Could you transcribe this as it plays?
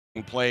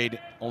Played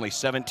only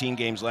 17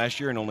 games last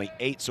year and only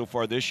 8 so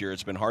far this year.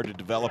 It's been hard to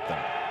develop them.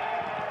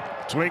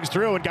 Swings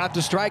through and got the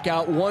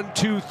strikeout. 1,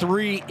 2,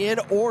 3 in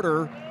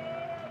order.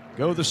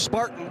 Go the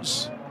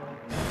Spartans.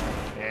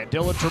 And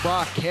Dylan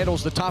Trebach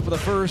handles the top of the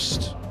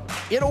first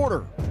in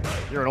order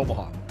here in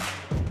Omaha.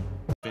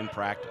 In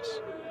practice.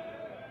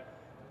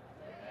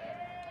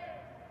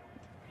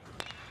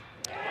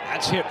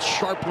 That's hit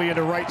sharply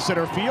into right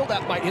center field.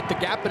 That might hit the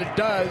gap, and it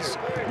does.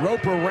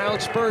 Roper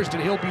rounds first,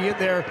 and he'll be in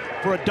there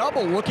for a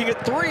double, looking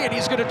at 3, and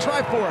he's going to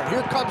try for it.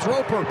 Here comes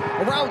Roper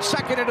around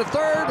second and a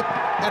third,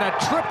 and a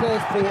triple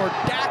for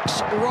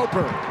Dax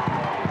Roper.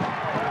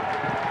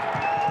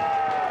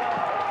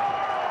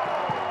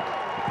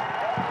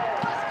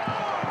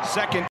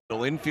 Second,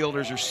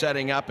 infielders are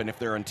setting up, and if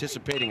they're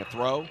anticipating a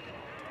throw.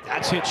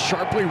 That's hit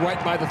sharply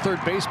right by the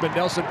third baseman,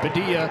 Nelson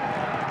Padilla,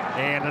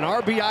 and an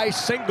RBI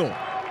single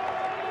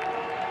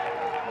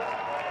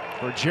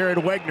for Jared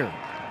Wegner.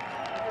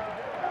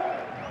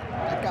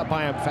 That got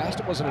by him fast.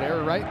 It wasn't an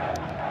error, right?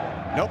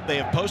 Nope, they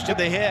have posted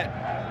the hit.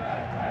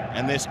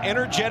 And this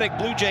energetic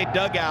Blue Jay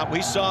dugout,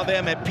 we saw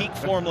them at peak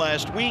form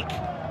last week.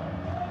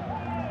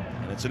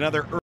 And it's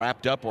another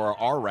wrapped up, or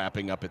are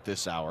wrapping up at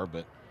this hour,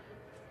 but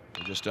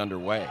we're just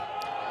underway.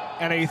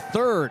 And a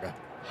third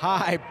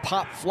high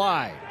pop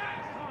fly.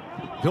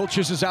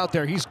 Vilches is out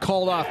there. He's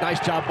called off. Nice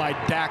job by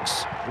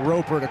Dax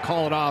Roper to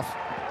call it off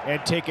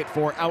and take it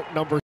for out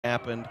number.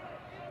 Happened.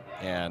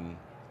 And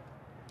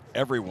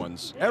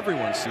everyone's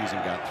season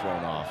got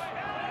thrown off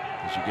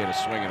as you get a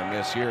swing and a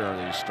miss here. Or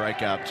they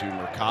strike out to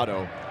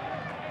Mercado.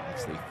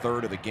 It's the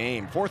fourth of the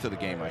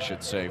game, I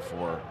should say,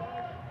 for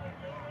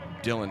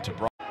Dylan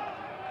Trebach.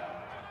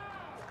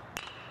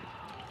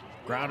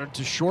 Grounded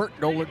to short.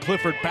 Nolan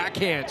Clifford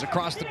backhands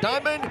across the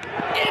diamond.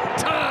 In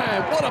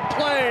time! What a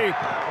play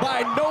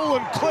by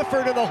Nolan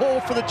Clifford in the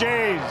hole for the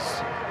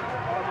Jays.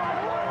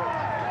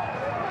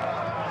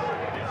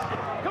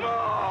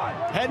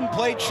 Hadn't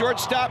played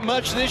shortstop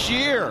much this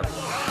year.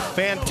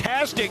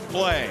 Fantastic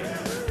play.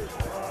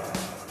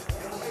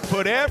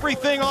 Put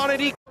everything on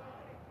it.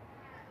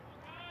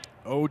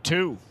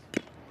 0-2.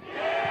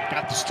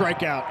 Got the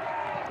strikeout.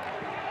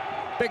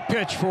 Big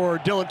pitch for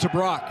Dylan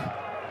Trebach.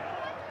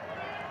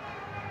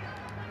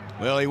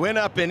 Well, he went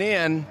up and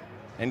in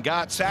and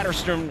got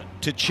Satterstrom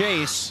to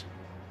chase.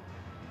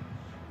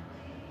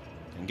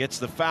 And gets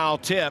the foul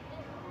tip.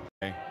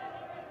 It's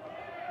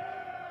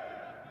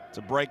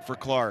a break for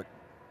Clark.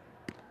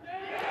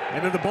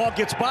 And then the ball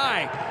gets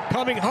by.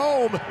 Coming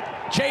home,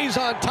 Jays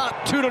on top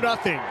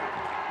 2-0.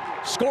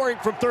 Scoring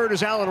from third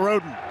is Alan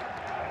Roden.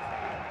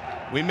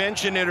 We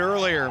mentioned it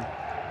earlier.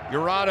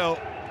 Urado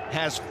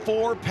has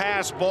 4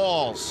 pass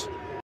balls.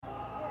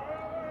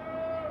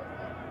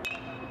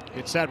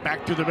 It's that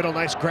back through the middle.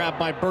 Nice grab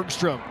by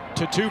Bergstrom.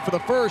 To 2 for the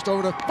first.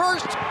 Over to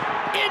first.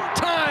 In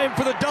time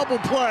for the double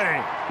play.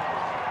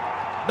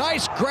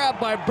 Nice grab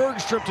by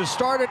Bergstrom to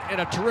start it, and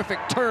a terrific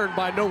turn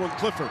by Nolan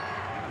Clifford.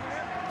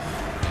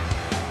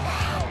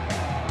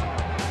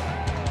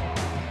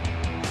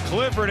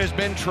 Clifford has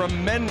been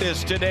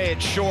tremendous today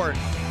at short.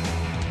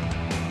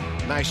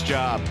 Nice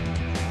job.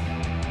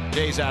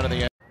 Jay's out of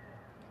the end.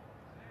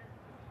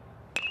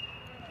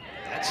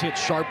 That's hit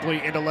sharply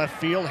into left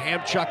field.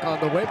 Hamchuck on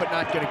the way, but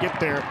not going to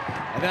get there.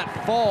 And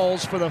that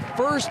falls for the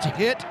first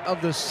hit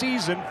of the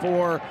season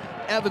for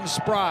Evan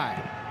Spry.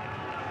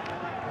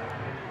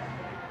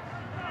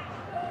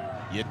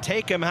 You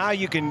take him how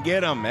you can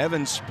get him,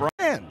 Evan Spry.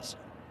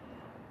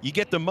 You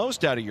get the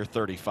most out of your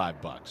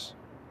 $35.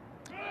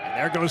 And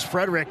there goes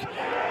Frederick.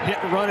 Hit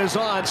and run is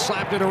on.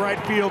 Slapped into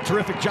right field.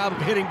 Terrific job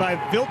of hitting by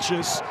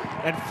Vilches.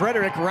 And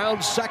Frederick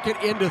rounds second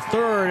into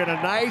third. And a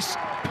nice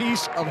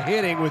piece of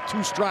hitting with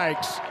 2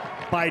 strikes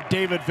by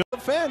David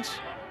Vilches. Fence.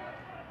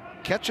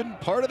 Catching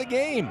part of the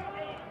game.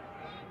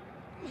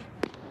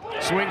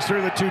 Swings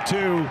through the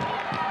 2-2.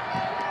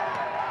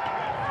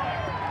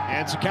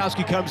 And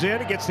Zukowski comes in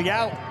and gets the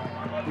out.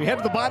 We head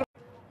to the bottom.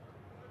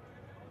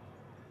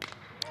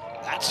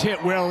 That's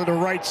hit well into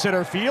right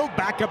center field.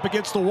 Back up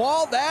against the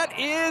wall. That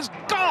is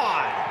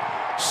gone.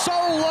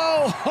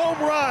 Solo home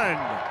run.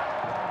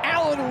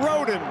 Alan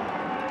Roden.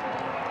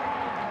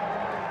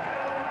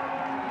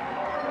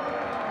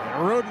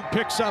 And Roden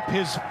picks up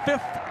his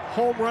 5th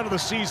home run of the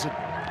season.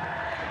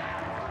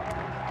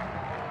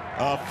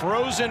 A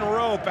frozen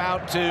rope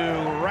out to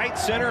right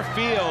center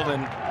field,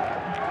 and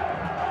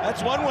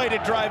that's one way to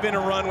drive in a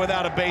run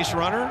without a base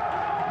runner.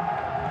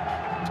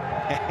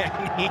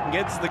 And he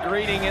gets the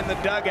greeting in the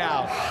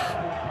dugout.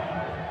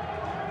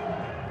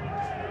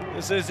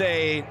 This is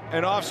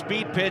an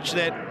off-speed pitch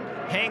that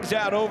hangs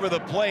out over the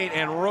plate,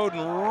 and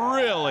Roden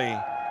really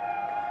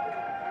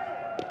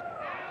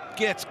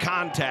gets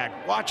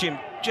contact. Watch him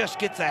just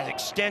get that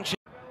extension.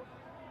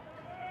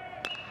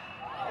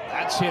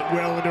 That's hit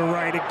well into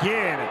right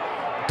again.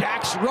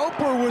 Dax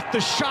Roper with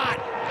the shot.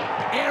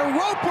 And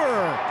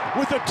Roper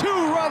with a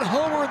 2-run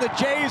homer. The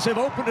Jays have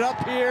opened it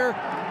up here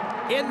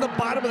in the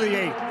bottom of the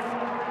 8th.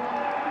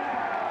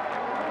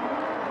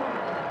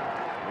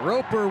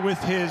 Roper with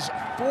his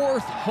 4th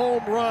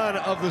home run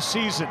of the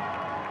season.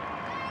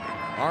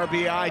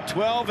 RBI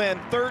 12 and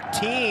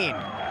 13.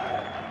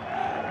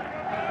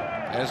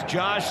 As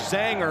Josh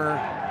Zanger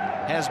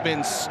has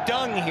been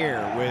stung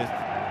here with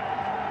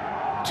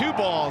 2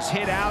 balls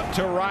hit out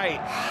to right.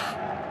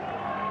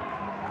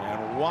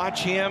 And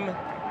watch him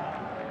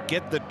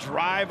get the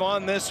drive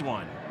on this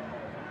one.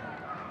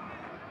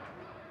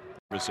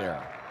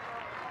 Rosero.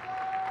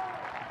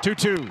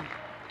 2-2.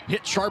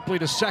 Hit sharply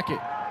to second.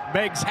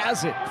 Meggs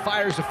has it,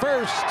 fires to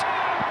first,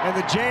 and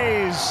the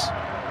Jays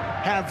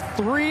have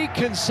 3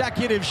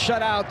 consecutive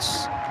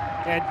shutouts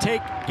and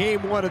take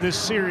game 1 of this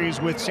series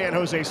with San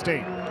Jose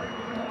State.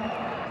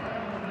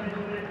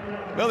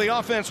 Well, the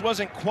offense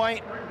wasn't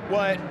quite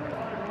what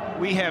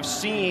we have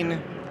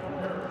seen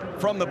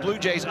from the Blue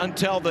Jays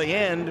until the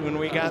end when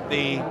we got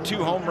the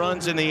 2 home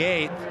runs in the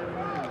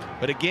 8th.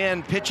 But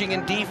again, pitching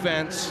and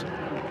defense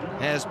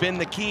has been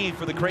the key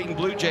for the Creighton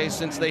Blue Jays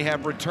since they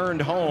have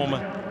returned home.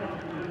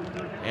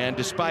 And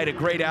despite a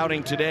great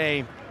outing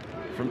today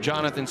from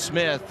Jonathan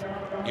Smith,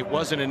 it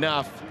wasn't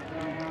enough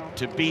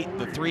to beat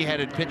the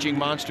 3-headed pitching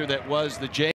monster that was the Jays.